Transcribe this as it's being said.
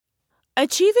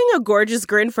Achieving a gorgeous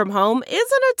grin from home isn't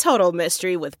a total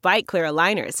mystery with Byte Clear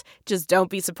aligners. Just don't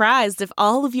be surprised if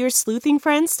all of your sleuthing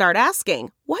friends start asking,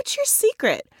 "What's your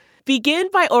secret?" Begin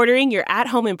by ordering your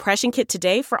at-home impression kit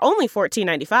today for only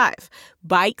 $14.95.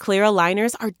 Byte Clear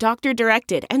aligners are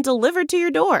doctor-directed and delivered to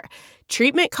your door.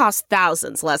 Treatment costs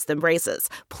thousands less than braces.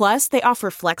 Plus, they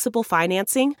offer flexible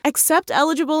financing, accept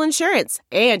eligible insurance,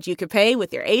 and you can pay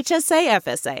with your HSA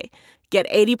FSA. Get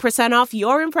 80% off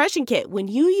your impression kit when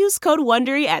you use code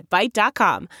WONDERY at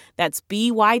Byte.com. That's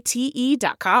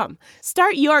BYTE.com.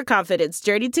 Start your confidence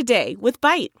journey today with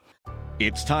Byte.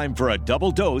 It's time for a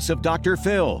double dose of Dr.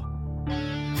 Phil.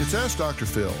 It's Ask Dr.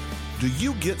 Phil. Do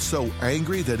you get so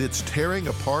angry that it's tearing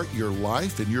apart your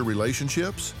life and your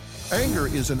relationships? Anger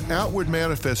is an outward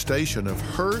manifestation of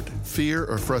hurt, fear,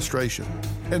 or frustration.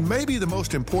 And maybe the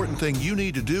most important thing you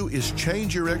need to do is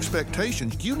change your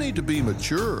expectations. You need to be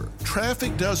mature.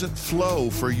 Traffic doesn't flow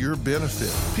for your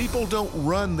benefit. People don't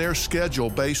run their schedule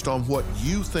based on what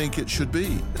you think it should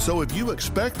be. So if you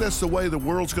expect that's the way the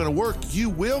world's going to work, you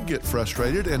will get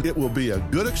frustrated, and it will be a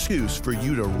good excuse for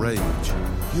you to rage.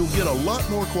 You'll get a lot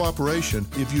more cooperation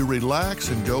if you relax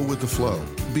and go with the flow.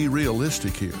 Be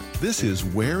realistic here. This is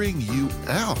wearing you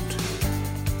out.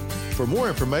 For more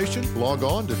information, log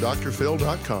on to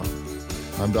drphil.com.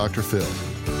 I'm Dr. Phil.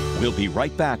 We'll be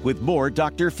right back with more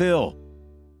Dr. Phil.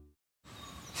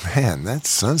 Man, that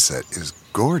sunset is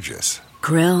gorgeous.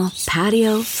 Grill,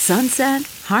 patio, sunset.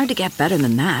 Hard to get better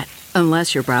than that.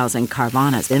 Unless you're browsing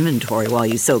Carvana's inventory while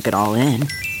you soak it all in.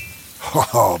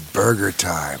 Oh, burger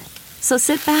time. So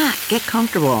sit back, get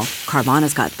comfortable.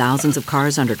 Carvana's got thousands of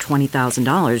cars under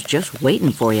 $20,000 just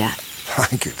waiting for you. I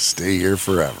could stay here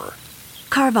forever.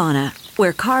 Carvana,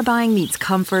 where car buying meets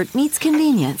comfort, meets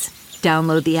convenience.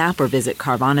 Download the app or visit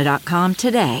Carvana.com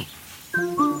today.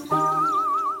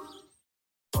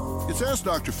 It's Ask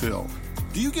Dr. Phil.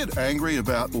 Do you get angry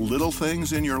about little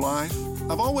things in your life?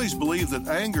 I've always believed that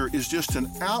anger is just an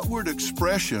outward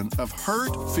expression of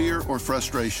hurt, fear, or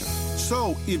frustration.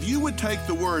 So, if you would take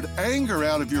the word anger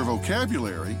out of your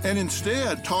vocabulary and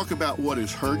instead talk about what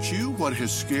has hurt you, what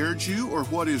has scared you, or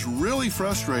what is really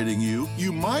frustrating you,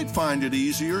 you might find it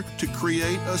easier to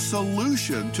create a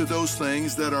solution to those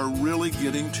things that are really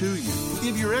getting to you.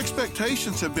 If your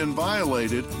expectations have been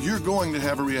violated, you're going to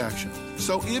have a reaction.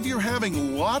 So if you're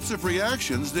having lots of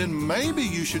reactions, then maybe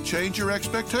you should change your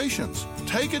expectations.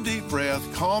 Take a deep breath,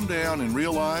 calm down, and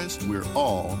realize we're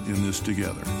all in this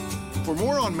together. For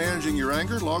more on managing your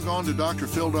anger, log on to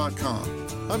drphil.com.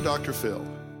 I'm Dr. Phil.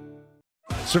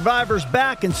 Survivor's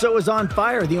back, and so is On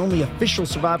Fire, the only official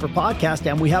Survivor podcast,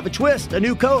 and we have a twist, a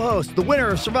new co-host, the winner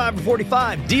of Survivor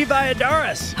 45, Dee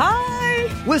Valladares. Hi!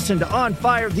 Listen to On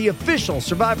Fire, the official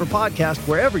Survivor podcast,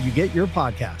 wherever you get your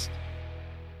podcast.